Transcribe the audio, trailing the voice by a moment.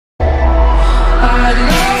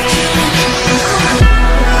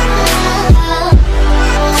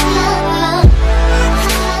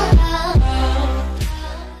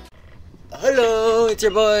it's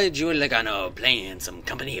your boy, Jeoy Logano, playing some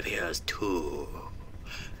Company of Heroes 2.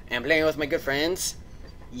 And I'm playing with my good friends,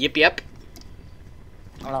 Yep.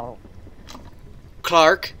 Hello.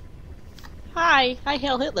 Clark. Hi,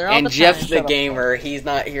 Hail Hitler. All And the Jeff time. the Gamer. He's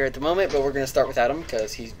not here at the moment, but we're going to start without him,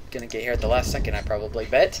 because he's going to get here at the last second, I probably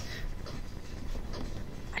bet.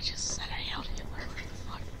 I just said I Hail Hitler.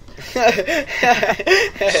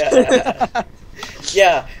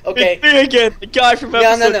 Yeah, okay. It's me again, the guy from No.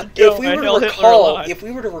 episode If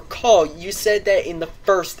we were to recall, you said that in the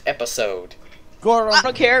first episode. I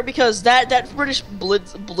don't care because that British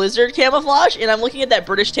blizzard camouflage, and I'm looking at that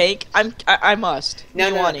British tank. I must. No.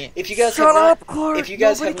 If you guys have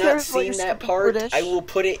not seen that part, British. I will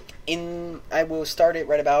put it in. I will start it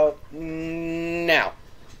right about now.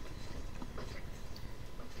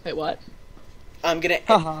 Wait, what? I'm gonna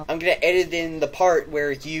edit in the part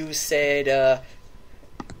where you said,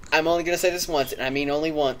 I'm only gonna say this once, and I mean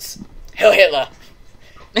only once. Hail Hitler!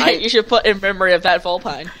 You should put in memory of that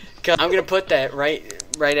Volpine. I'm gonna put that right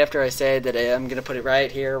after I said that. I'm gonna put it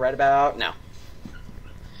right here, right about now.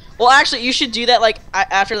 Well, actually, you should do that. Like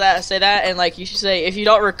after that, say that, and like you should say, if you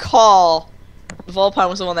don't recall, Volpine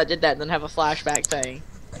was the one that did that, and then have a flashback thing.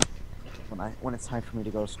 When it's time for me to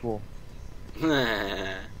go to school.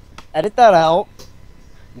 Edit that out.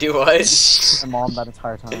 Do what? My mom that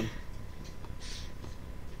entire time.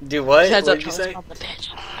 Do what? What did you say?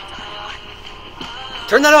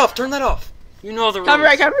 Turn that off! Turn that off! You know the rules.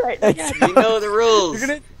 Copyright. You know the rules.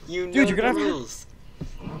 You're gonna the rules.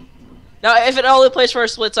 No, if it only plays for a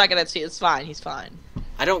split second, it's fine. He's fine.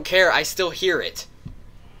 I don't care. I still hear it.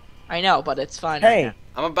 I know, but it's fine. Hey, right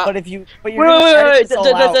I'm about. but if you, but wait,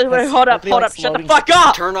 hold up, shut the fuck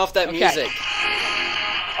up! Turn off that music.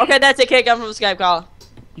 Okay, that's it. Kick. I'm from the Skype call.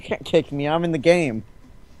 You can't kick me. I'm in the game.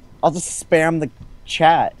 I'll just spam the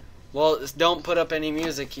chat. Well, don't put up any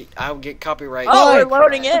music. I'll get copyright. Oh, we're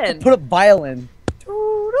loading in. Put a violin.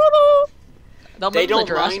 They don't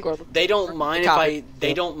mind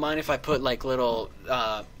if I put like little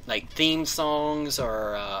like theme songs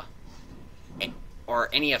or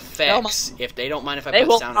any effects. If they don't mind if I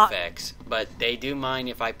put sound effects, but they do mind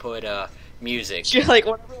if I put music. Like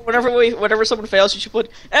whenever someone fails, you should put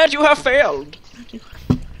 "and you have failed."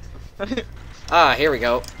 Here we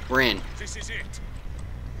go. We're in. This is it.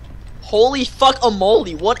 Holy fuck a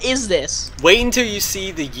moly! What is this? Wait until you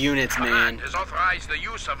see the units, man.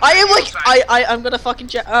 I'm gonna fucking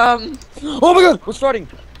Oh my god, we're starting.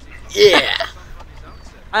 Yeah.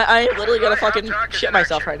 I am literally gonna fucking shit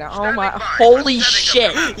myself right now. Oh my, holy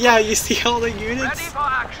shit! Yeah, you see all the units?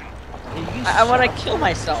 I wanna kill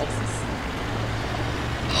myself.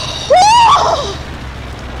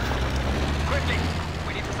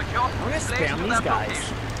 I'm gonna spam these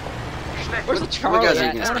guys. Where's the charle? What guys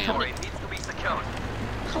are you at? gonna spam?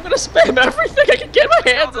 I'm gonna spam everything I can get my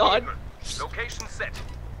hands on. Location set.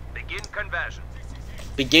 Begin conversion.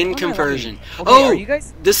 Begin conversion. Okay, are you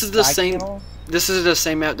guys this is the same. This is the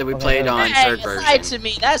same map that we played on third version. Lied to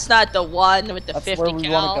me. That's not the one with the That's 50 where we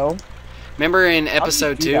cal. want to go? Remember in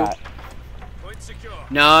episode 2?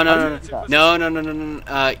 No.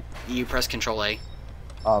 You press Control A.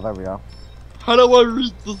 Oh, there we go. How do I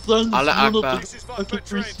reach the sun? Allah Akbar. This is what we're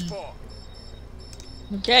trained for.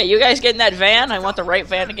 Okay, you guys get in that van. I want the right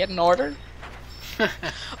van to get in order. Just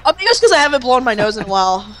because I haven't blown my nose in a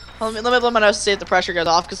while. Let me blow my nose to see if the pressure goes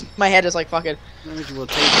off, because my head is like fucking... Which will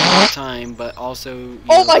take time, but also...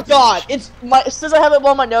 Oh my god! Since I haven't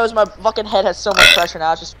blown my nose, my fucking head has so much pressure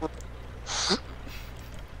now, it's just...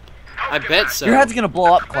 I bet so. Your head's gonna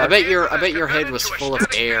blow up, Clark. I bet your head was full of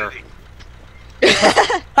air.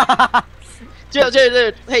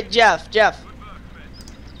 Dude, hey, Jeff. He's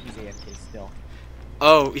AFK still.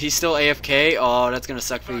 Oh, he's still AFK? Oh, that's gonna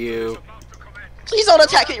suck for you. Please don't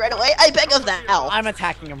attack me right away, I beg of that. Ow. I'm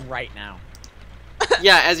attacking him right now.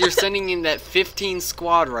 Yeah, as you're sending in that 15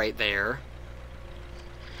 squad right there.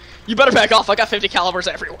 You better back off, I got 50 calibers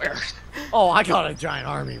everywhere. Oh, I got a giant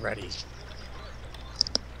army ready.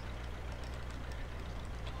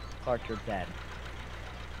 Clark, you're dead.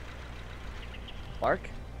 Clark?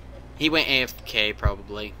 He went AFK,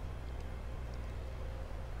 probably.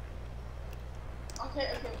 Okay,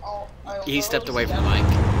 He stepped away from the mic.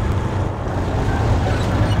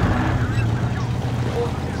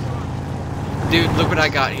 Dude, look what I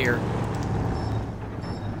got here.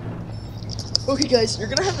 Okay, guys, you're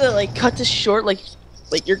gonna have to like cut this short. Like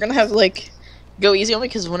you're gonna have to like go easy on me,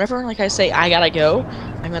 because whenever like I say I gotta go,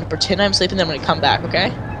 I'm gonna pretend I'm sleeping. Then I'm gonna come back.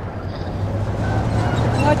 Okay?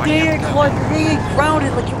 God dang it, Clark! You're gonna get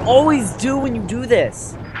grounded like you always do when you do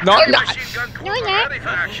this. No, I'm not. No, I'm not. That's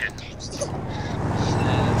funny.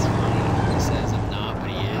 He says I'm not, but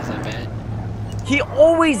he is, I bet. He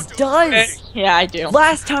always does. Yeah, I do.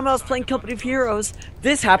 Last time I was playing Company of Heroes,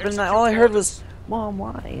 this happened, and all I heard was, "Mom,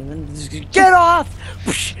 why?" And then just, get off!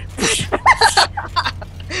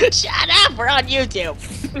 Shut up! We're on YouTube.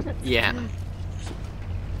 Yeah.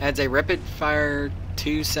 Adds a rapid-fire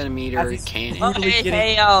 2-centimeter cannon.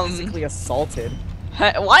 Hey, physically assaulted.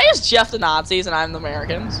 Hey, why is Jeff the Nazis and I'm the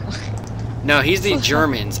Americans? No, he's the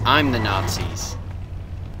Germans. I'm the Nazis.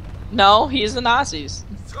 No, he's the Nazis.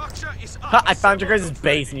 Ha, I found your guys'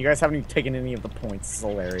 base, and you guys haven't even taken any of the points. It's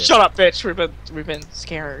hilarious. Shut up, bitch. We've been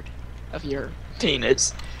scared of your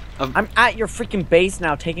penis. I'm at your freaking base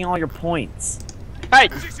now, taking all your points. Hey,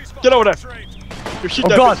 get over there. Oh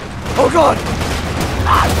god! Oh god!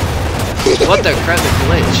 What the crap? It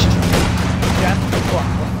glitched.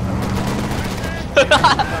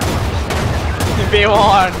 Be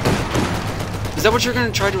warned. Is that what you're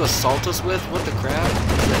gonna try to assault us with? What the crap?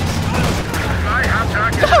 Supply half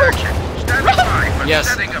track is in action. Standing by for Yes,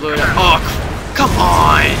 setting I of blew it up. command. Oh, come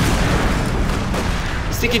on! I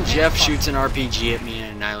was thinking Jeff shoots an RPG at me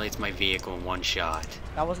and annihilates my vehicle in one shot.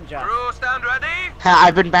 That wasn't Jeff. Crew, stand ready.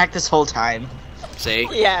 I've been back this whole time. See?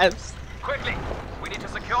 Yes. Quickly, we need to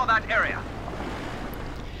secure that area.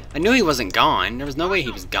 I knew he wasn't gone. There was no way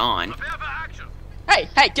he was gone. Prepare for action. Hey,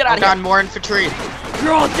 get out I've of here. got more infantry.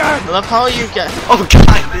 You're all dead! I love how you get. Oh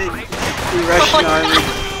god! The Russian army.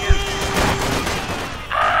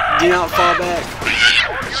 Do not fall back.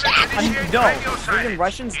 No, freaking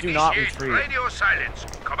Russians do not retreat. Radio silence.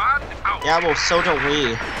 Command out. Yeah, well, so do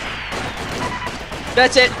we.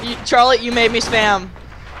 That's it. Charlie, you made me spam.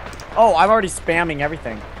 Oh, I'm already spamming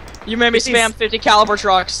everything. You made me These- spam 50 caliber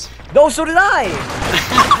trucks. No, so did I!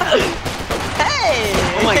 Hey!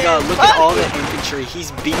 Oh my god, look at all the infantry.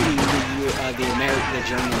 He's beating the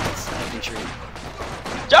Germans infantry.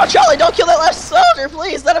 No, Charlie, don't kill that last soldier,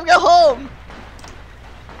 please. Let him go home.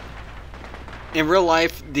 In real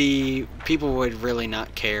life, the people would really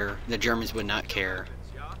not care. The Germans would not care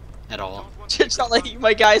at all. It's not like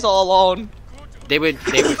my guy's all alone. They would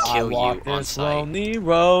kill you walk on this sight. lonely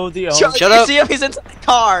road, the Charlie, Shut you up. see him? He's inside the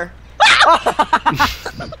car.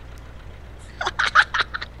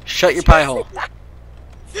 Shut your pie hole.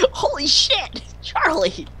 Holy shit,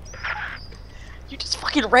 Charlie! You just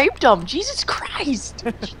fucking raped him. Jesus Christ!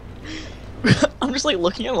 I'm just like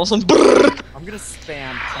looking at him, all of a sudden, brrr. I'm gonna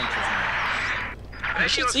spam trenches now. You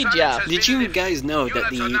should see Jeff. Did you guys know that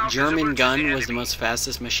the German gun was the most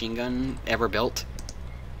fastest machine gun ever built?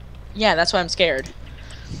 Yeah, that's why I'm scared.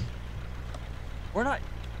 We're not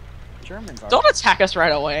Germans, are Don't attack us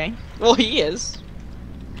right away. Well, he is. we?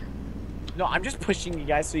 No, I'm just pushing you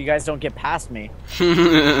guys so you guys don't get past me.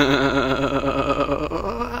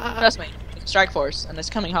 Trust me. It's Strike Force, and it's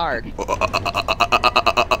coming hard. You want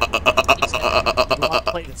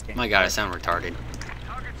to play this game. My god, I sound retarded.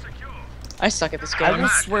 Target secure. I suck at this I game. will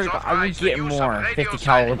swear to God, I will get more 50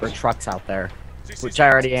 caliber trucks out there, which I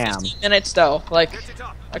already am. Minutes though, like Get it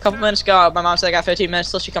up. a couple minutes ago, my mom said I got 15 minutes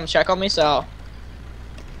till she comes check on me. So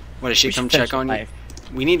What, does she We come should finish check on you? life.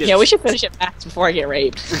 We need to... yeah, we should finish it fast before I get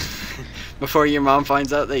raped. Before your mom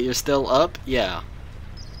finds out that you're still up? Yeah.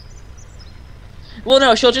 Well,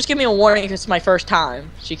 no, she'll just give me a warning if it's my first time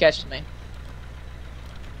she catches me.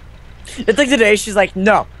 It's like today, she's like,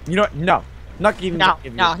 no, you know what? No. Not even No,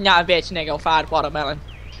 give you- no, bitch, nigga, fried watermelon.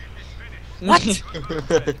 What?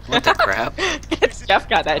 What the crap? Jeff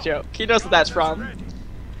got that joke. He knows what that's from.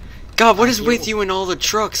 God, what is with you and all the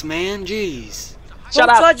trucks, man? Jeez. Shut Don't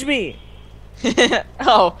up. touch me!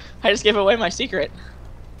 Oh, I just gave away my secret.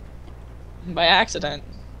 By accident.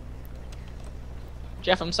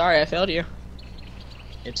 Jeff, I'm sorry I failed you.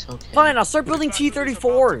 It's okay. Fine, I'll start building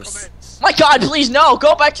T-34s. My god, please no!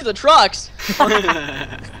 Go back to the trucks!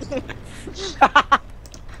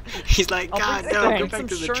 He's like, I'll God, bring no, go some back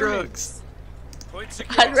to the Shermans. trucks. Point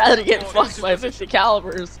secure. I'd rather get fucked by 50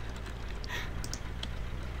 calibers.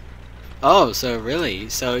 Oh, so really?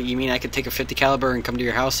 So you mean I could take a 50 caliber and come to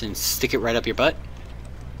your house and stick it right up your butt?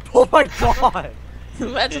 Oh my god!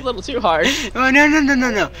 That's a little too hard. Oh,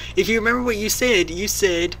 no. If you remember what you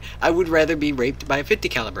said I would rather be raped by a 50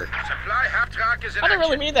 caliber. Supply half track is in I didn't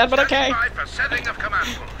really action. mean that, but okay. Standing by for setting of command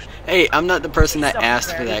post. Hey, I'm not the person that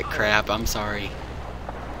asked for that crap. I'm sorry.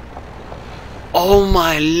 Oh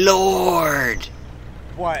my lord!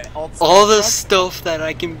 What? All the stuff that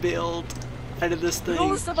I can build out of this Look at all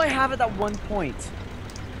the thing. stuff I have at that one point.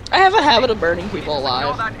 I have a habit of burning people Secure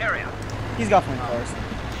alive. that area. He's got flamethrowers.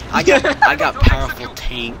 I got powerful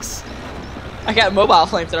tanks. I got mobile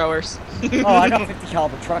flamethrowers. Oh, I got 50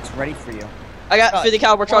 caliber trucks ready for you. I got 50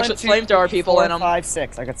 caliber trucks with 1, 2, flamethrower 3, people 4, in them. 5,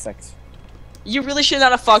 6. I got 6. You really should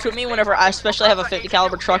not have fucked with me whenever I especially have a 50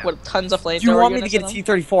 caliber truck with tons of flamethrower. You want me to get a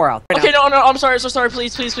T-34 out? Okay, no, I'm sorry, so sorry.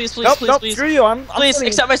 Please, please, please, please, Nope, please, nope, please. screw you. I'm Please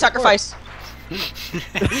accept my sacrifice.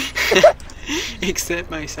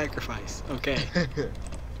 Accept my sacrifice. Okay.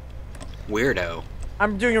 Weirdo.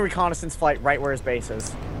 I'm doing a reconnaissance flight right where his base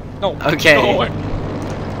is. No. Okay. No.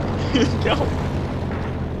 No.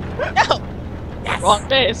 No. Yes. Wrong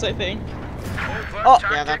base, I think. Oh,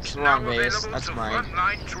 yeah, that's the wrong base. That's mine.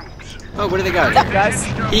 Oh, what do they got what's up, here? guys?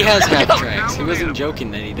 He has backtracks. He wasn't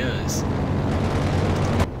joking that he does.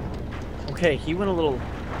 Okay, he went a little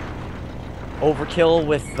overkill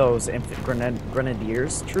with those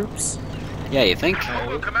grenadiers troops. Yeah, you think?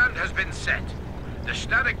 Mobile command has been set. The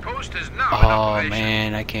static post is now in Oh operation.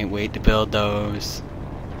 man, I can't wait to build those.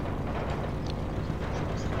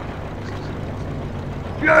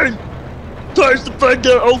 Yay! Time to find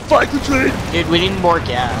out old fighter train! Dude, we need more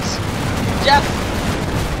gas. Jeff!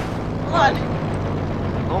 Come on.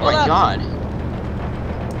 Oh my god.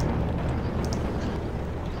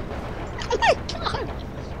 Oh my god!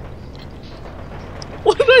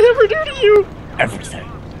 What did I ever do to you? Everything.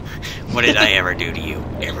 What did I ever do to you?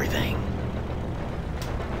 Everything.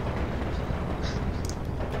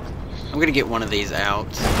 I'm gonna get one of these out.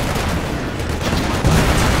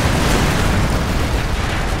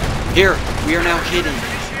 Here, we are now hidden.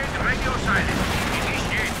 Initiate radio silence.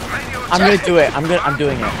 Initiate radio I'm gonna do it. I'm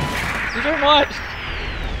doing it. You doing what?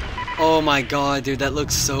 Oh my god, dude, that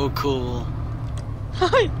looks so cool.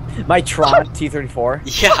 Hi. My Tron T-34.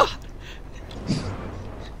 Yeah.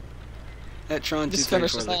 That Tron Just 234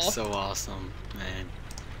 finish this looks off. so awesome, man.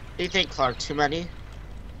 What do you think, Clark? Too many?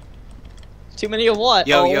 Too many of what?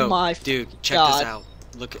 Yo, oh yo, my dude, check god. this out.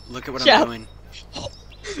 Look at what Jeff. I'm doing.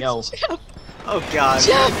 Yo. Jeff, Oh god.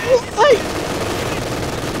 Jeff, wait.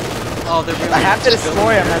 Oh, they're really I have to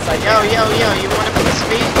destroy him as I Yo, yo, yo, you wanna put this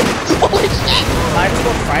feed? Holy shit. I just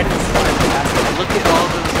go try to destroy him. Look at all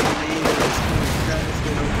those tomatoes.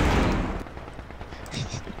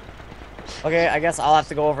 Okay, I guess I'll have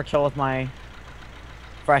to go overkill with my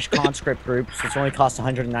fresh conscript group, which only costs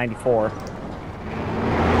 194.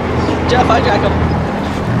 Jeff, hijack him.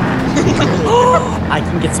 I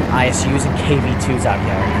can get some ISUs and KV2s out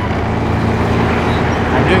here.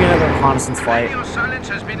 I'm doing another reconnaissance flight. Radio silence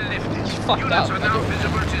has been lifted. Fucked Units up, are now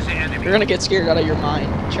visible to the enemy. You're gonna get scared out of your mind,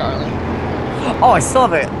 Charlie. Oh, I still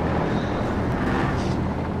have it.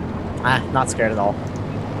 Ah, not scared at all.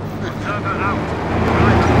 Further out.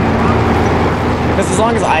 Because as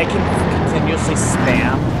long as I can continuously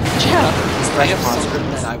spam Jeff, this I fresh have something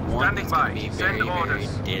conscript, that I want that's gonna be Standing by. very, Send very orders.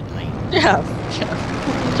 deadly.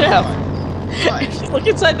 Jeff. What? If you look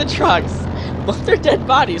inside the trucks, both their dead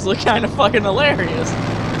bodies look kind of fucking hilarious.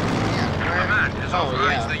 Command has Oh,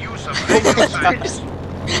 authorized yeah. the use of radio silence.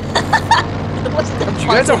 It looks like they're you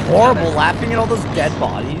guys are fucking horrible each other. laughing at all those dead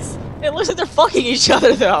bodies. It looks like they're fucking each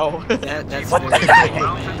other though. That's What very the heck? cool,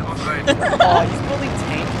 Mounted man. on radio. Oh, he's building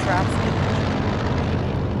tank traps.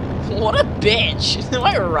 What a bitch. Am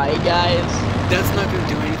I right, guys? That's not gonna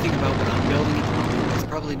do anything about what I'm building at the moment. It's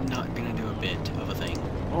probably not gonna do a bit of a thing.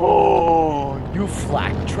 Oh, you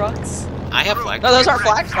flak trucks? I have flag. No, those aren't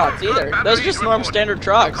flag trucks either. Those are just norm standard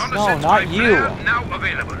trucks. No, not you. Now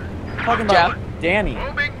available. Talking about Danny.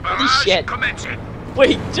 Moving Holy barrage shit. commencing.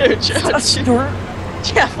 Wait, dude, A Jeff, snort.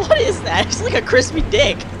 Jeff, what is that? It's like a crispy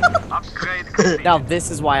dick. Upgrade complete. Now this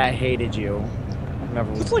is why I hated you. Never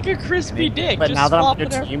It's like a crispy dick. But just now that I'm swap on your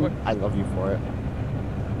it team, everywhere. I love you for it.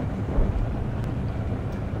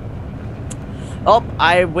 Oh,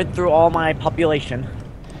 I went through all my population.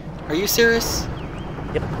 Are you serious?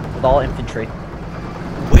 Yep, with all infantry.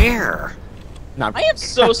 Where? Not I am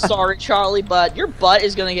so sorry, Charlie, but your butt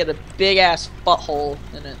is gonna get a big ass butthole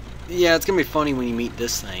in it. Yeah, it's gonna be funny when you meet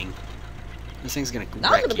this thing. This thing's gonna Now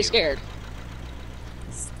I'm wreck gonna you. be scared.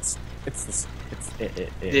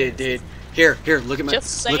 Dude. Here, look at my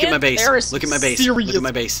Just look at my saying, base. there is Look at my base. serious- Look at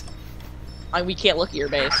my base. We can't look at your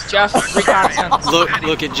base. Jeff, reconnaissance.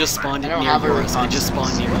 Look, it just spawned I near don't have a yours. It just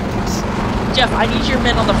spawned near yours. Jeff, I need your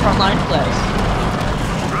men on the front line, please.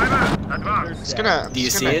 Driver, advance. It's gonna, Do you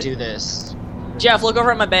it's see gonna it? do this. Jeff, look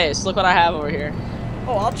over at my base. Look what I have over here.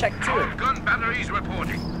 Oh, I'll check too. Gun batteries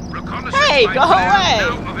reporting. Reconnaissance Hey, by go flare away.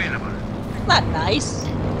 now available. Not nice.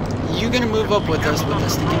 You gonna move up with us with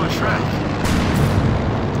this sticking truck?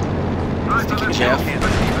 Sticking Jeff.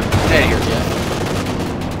 Hey, here, Jeff.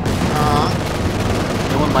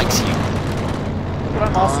 No one likes you. But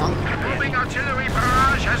I'm also Moving artillery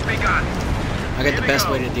barrage has begun. I got the best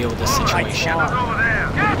way to deal with this situation. Right. Over there.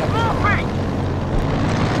 Get moving.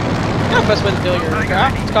 Not the best way to deal with your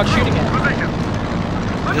aircraft. It's called shooting it. Position.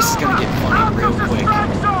 This is gonna get funny real quick.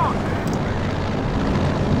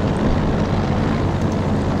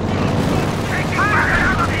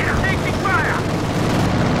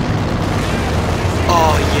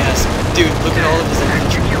 Dude, look at all of his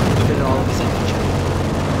infantry. Look at all of his infantry.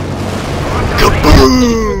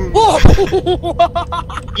 Kaboom!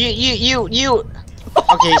 You.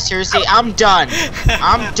 Okay, seriously, I'm done.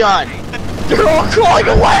 I'm done. They're all crawling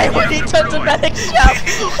away! We need tons of medics, Jeff!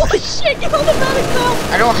 Holy shit, get all the medics out!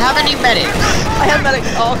 I don't have any medics. I have medics,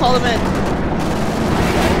 I'll call them in.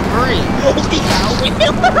 Hurry. Holy shit,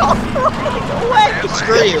 they're all crawling away!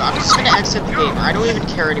 Screw you, I'm just gonna exit the game. I don't even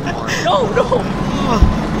care anymore. No!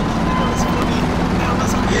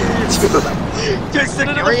 Just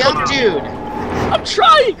hurry up, dude! I'm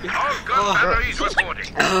trying! All gun batteries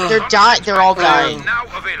reporting. They're all dying. Now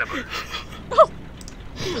available.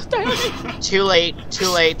 Too late,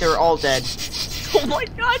 they're all dead. Oh my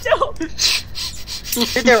god, no! Dude,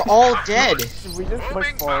 they're all dead. Did we just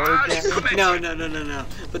push forward again? No.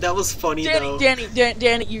 But that was funny though.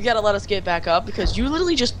 Danny, you gotta let us get back up because you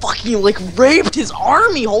literally just fucking like raped his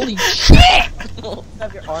army. Holy shit! You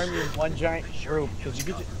have your army in one giant troop because you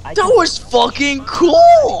could. That was fucking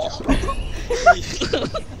cool.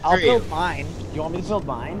 I'll build mine. You want me to build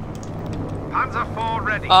mine? Panzer IV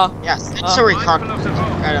ready. Yes, it's a recon.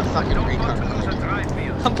 Got a fucking recon.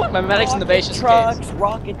 I'm putting my medics in the base just in case.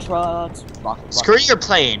 Rocket trucks. Screw your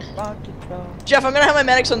plane. Rocket trucks. Jeff, I'm gonna have my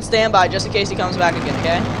medics on standby just in case he comes back again,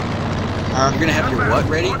 okay? You're gonna have your what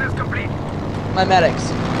ready? My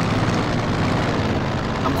medics.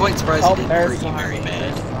 I'm quite surprised it didn't hurt you very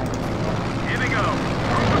bad. Here we go.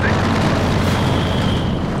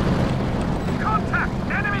 Contact!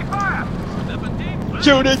 Enemy fire! 17.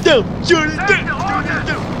 Shoot it down!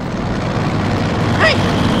 Hey!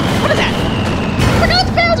 What is that? I forgot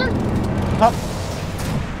the Panzer!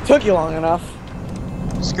 Took you long enough.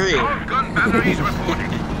 Screw you. All gun batteries reporting.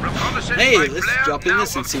 Reconnaissance Hey, by let's Blair drop in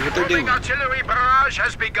this now and see what they're doing. Artillery barrage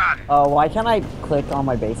has begun. Why can't I click on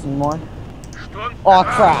my base anymore? Oh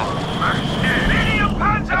crap! Medium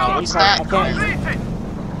Panzer! What's that? Completed.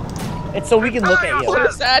 It's so we can look at What you.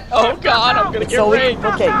 is that? Oh god, I'm gonna It's get so we can raped.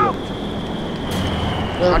 look at you.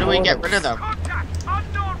 How do we get rid of them? Contact!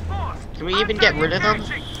 Unknown force! Can we even get rid of them?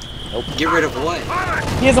 Get rid of what?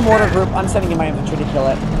 He has a mortar group. I'm sending in my infantry to kill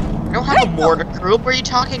it. I don't have a mortar group. What are you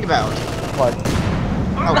talking about? Clark. Oh,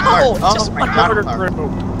 No, Clark. it's Oh just my one god, mortar Clark.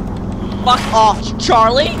 group. Fuck off,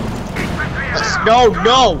 Charlie! No,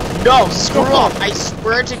 screw off. I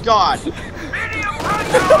swear to God.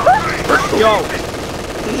 Yo.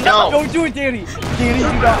 No. Don't do it, Danny. Danny,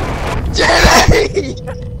 do not. Danny!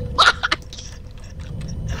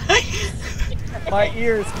 My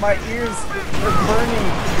ears, they're burning.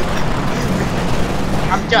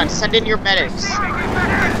 I'm done. Send in your medics.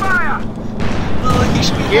 Oh, you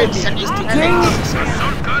should be Dude, send in your medics.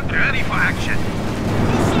 Assault gun ready for action.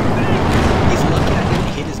 He's lucky I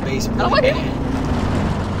didn't hit his base really do I do?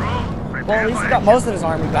 bad. Well, at least he got most of his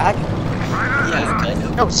army back. Yeah, kind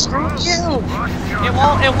of. No, screw you.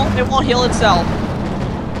 It won't heal itself.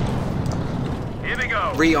 Here we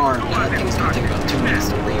go. Rearm. That thing's gonna take about 2 minutes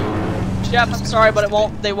to rearm. Jeff, I'm sorry, but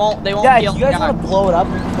they won't Yeah, heal. you guys want to blow it up,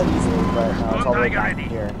 we can put easily, but no, it's all the way back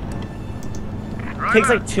here. It takes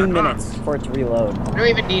like 2 minutes for it to reload. I don't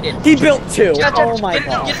even need it. He built 2. Jeff, Oh my get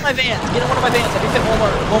god. in my van. Get in one of my vans. Let me fit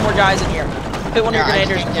one more guys in here. Fit one of your I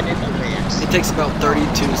grenadiers. can't get in the ranks. It takes about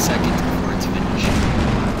 32 seconds before it's finished.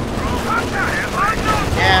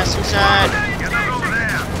 Yeah, suicide. Get over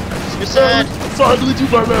there. Suicide.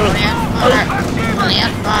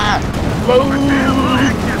 Land fire.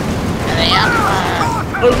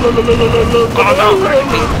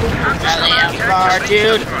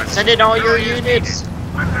 Dude, send in all your units.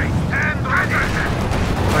 Alright,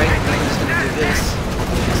 I'm just gonna do this.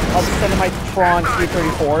 I'll be sending my Tron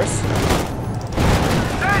 334s.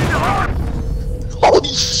 Holy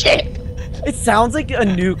shit! It sounds like a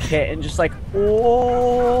new kit and just like,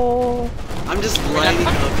 oh. I'm just lighting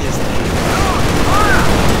up his thing.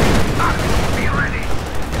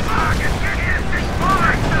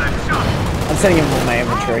 I'm sending him with my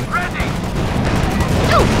infantry.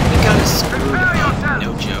 We got screwed up,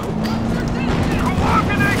 no joke.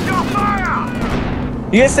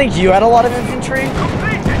 You guys think you had a lot of infantry? You know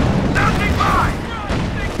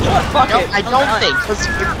what? Fuck No, it. I don't think, because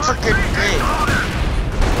you're freaking big.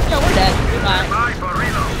 No, we're dead. Goodbye.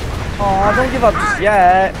 Aw, don't give up just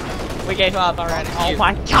yet. We gave up already. Oh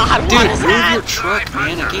my god, Dude, what is move that? your truck,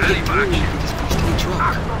 man. I can't get through with this freaking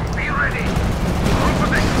truck.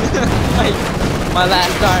 My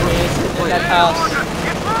last army is in that house.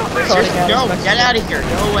 Seriously, no, get out of here.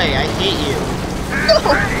 No way, I hate you. No!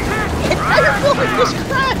 Entire building just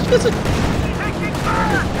crashed! This is...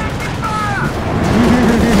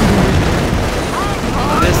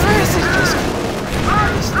 This is just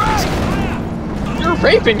You're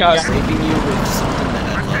raping us! raping you with something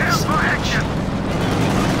that I love so much.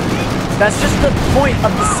 That's just the point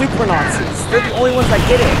of the super Nazis. They're the only ones that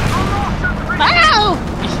get it. Ow!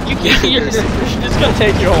 It's gonna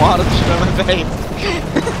take you a while to show my face.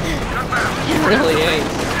 You really ain't.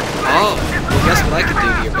 Oh, well, guess what I could do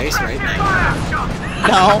to your base right now?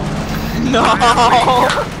 No. No!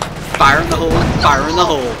 Fire in the hole, fire in the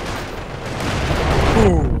hole.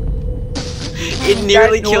 Ooh. It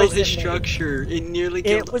nearly killed noise his it made. structure. It nearly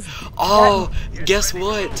killed It was. Oh, guess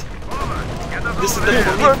what? This is the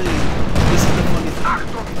funny thing. This is the funny thing.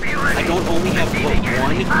 I don't only have what,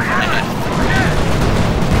 one, I have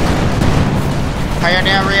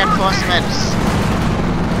Pioneer reinforcements.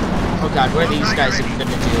 Oh god, what are these guys even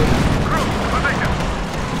gonna do?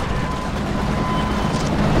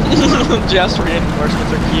 Jeff's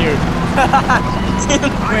reinforcements are cute.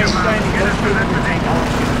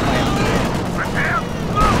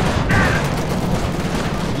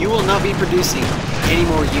 You will not be producing any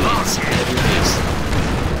more units out of your base.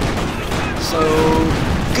 So,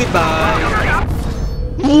 goodbye.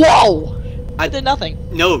 Whoa! I did nothing.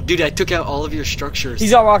 No, dude, I took out all of your structures.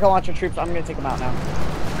 He's got rocket launcher troops. I'm gonna take him out now.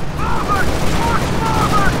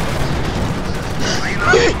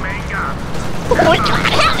 Oh my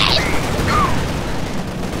god, help me!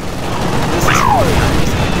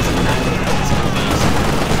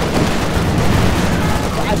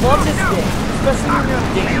 I love this game, especially when you're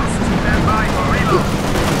games.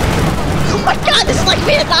 Oh my god, this is like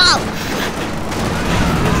Vietnam!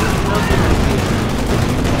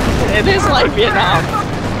 It is like Vietnam.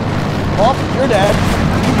 Oh, you're dead.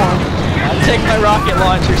 Come on. Take my rocket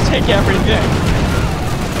launchers, take everything.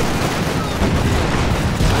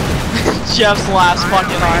 Jeff's last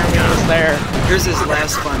fucking army is there. Here's his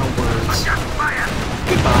last final words.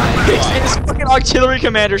 Goodbye. His fucking artillery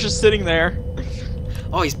commander's just sitting there.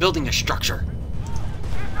 Oh, he's building a structure.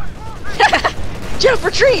 Jeff,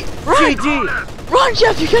 retreat! Run! GG! Run,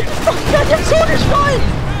 Jeff! You get the fucking goddamn soldiers! Run!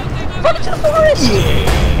 Run into the forest!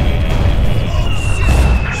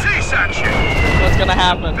 C-section. What's gonna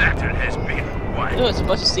happen? That has been wiped. Ooh, it's a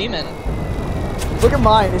bunch of seamen. Look at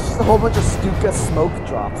mine. It's just a whole bunch of Stuka smoke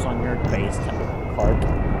drops on your base card.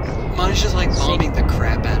 Mine's just like bombing the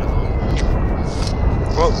crap out of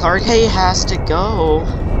him. Well, RK has to go.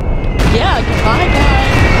 Yeah, goodbye,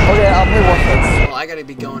 guys. Okay, I'll play Warface. Well, I gotta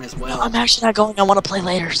be going as well. No, I'm actually not going. I want to play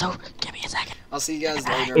later, so give me a second. I'll see you guys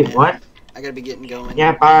later. Hey, man. what? I gotta be getting going.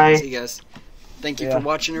 Yeah, bye. See you guys. Thank you for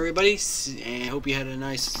watching, everybody, and hope you had a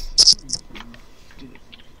nice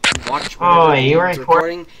watch. Oh, you were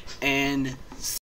recording, and